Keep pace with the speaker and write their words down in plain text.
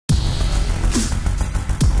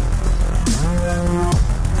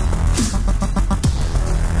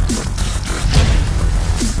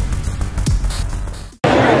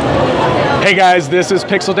Hey guys, this is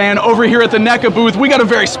Pixel Dan over here at the NECA booth. We got a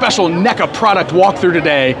very special NECA product walkthrough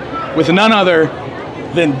today with none other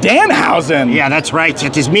than Danhausen. Yeah, that's right.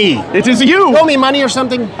 It is me. It is you. You owe me money or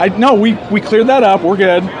something? No, we cleared that up. We're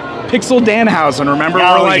good. Pixel Danhausen, remember?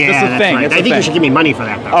 Oh, We're like, yeah, this is a thing. right. I think you should give me money for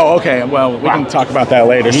that, though. Oh, okay. Well, we can talk about that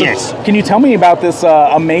later. So, yes. Can you tell me about this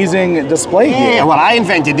amazing display here? Yeah, well, I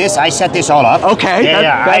invented this. I set this all up. Okay,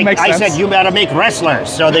 that makes sense. I said, you better make wrestlers.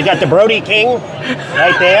 So they got the Brody King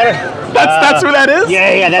right there. That's who that is?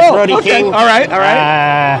 Yeah, that's Brody King. All right.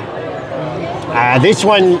 This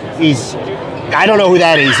one is... I don't know who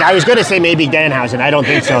that is. I was going to say maybe Danhausen. I don't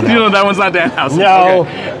think so, though. You know, that one's not Danhausen. No.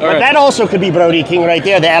 Okay. But that also could be Brody King right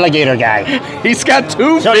there, the alligator guy. He's got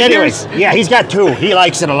two So figures? anyways, yeah, he's got two. He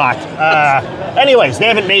likes it a lot. Anyways, they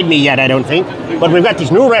haven't made me yet, I don't think. But we've got these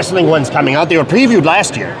new wrestling ones coming out. They were previewed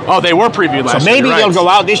last year. Oh, they were previewed last year. So maybe right. they'll go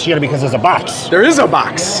out this year because there's a box. There is a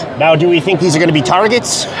box. Now, do we think these are going to be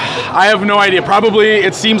Targets? I have no idea. Probably,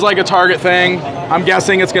 it seems like a Target thing. I'm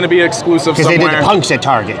guessing it's going to be exclusive somewhere. Because they did the punks at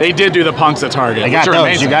Target. They did do the punks at Target. I got those.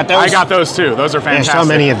 Amazing. You got those? I got those too. Those are fantastic. There's so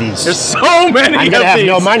many of these. There's so many I'm going to have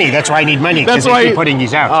no money. That's why I need money. That's why I keep putting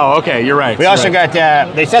these out. Oh, okay. You're right. We also got,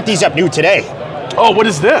 they set these up new today. Oh, what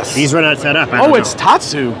is this? These were not set up. Oh, it's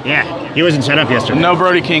Tatsu. Yeah, he wasn't set up yesterday. No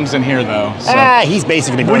Brody King's in here, though. So. He's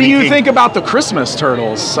basically Brody What do you King. think about the Christmas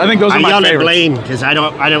turtles? I think those are my favorites. I yell at Blaine because I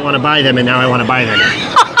don't want to buy them, and now I want to buy them.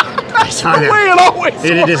 That's the way it always works.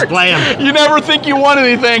 They display them. You never think you want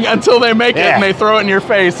anything until they make it and they throw it in your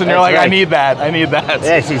face, and you're like, right. I need that.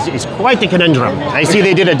 Yes, it's quite the conundrum. I see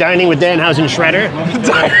they did a Dining with Danhausen shredder.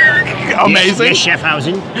 Amazing. Yes,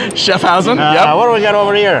 Chefhausen. Chefhausen, yep. What do we got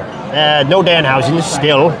over here? No Danhausen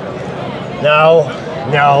still. No.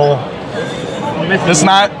 That's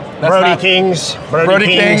not... Brody Kings.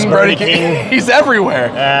 Brody King. He's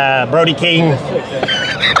everywhere. Brody King.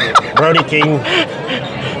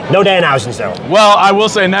 No Danhausens, though. Well, I will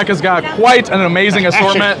say NECA's got quite an amazing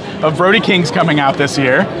assortment of Brody Kings coming out this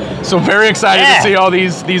year. So very excited to see all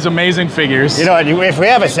these amazing figures. You know what, if we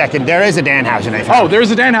have a second, there is a Danhausen I found. Oh,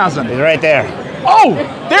 there's a Danhausen. He's right there. Oh,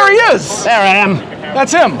 there he is. There I am.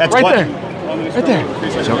 That's him, right there.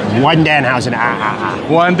 So one Danhausen,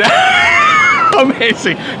 One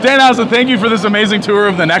Amazing. Danhausen, thank you for this amazing tour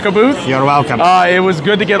of the NECA booth. You're welcome. It was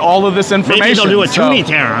good to get all of this information. Maybe they'll do a Toonie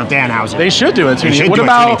Terror of Danhausen. They should do a Toonie. What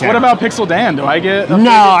about Pixel Dan? Do I get a No,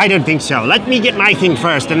 I don't think so. Let me get my thing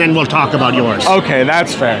first, and then we'll talk about yours. Okay,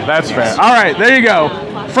 that's fair. All right, there you go.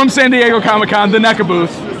 From San Diego Comic-Con, the NECA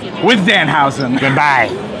booth with Danhausen. Goodbye.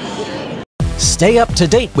 Stay up to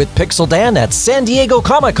date with Pixel Dan at San Diego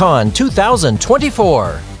Comic-Con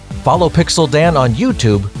 2024. Follow Pixel Dan on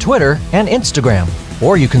YouTube, Twitter, and Instagram.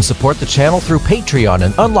 Or you can support the channel through Patreon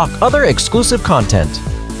and unlock other exclusive content.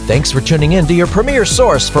 Thanks for tuning in to your premier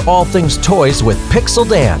source for all things toys with Pixel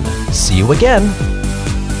Dan. See you again.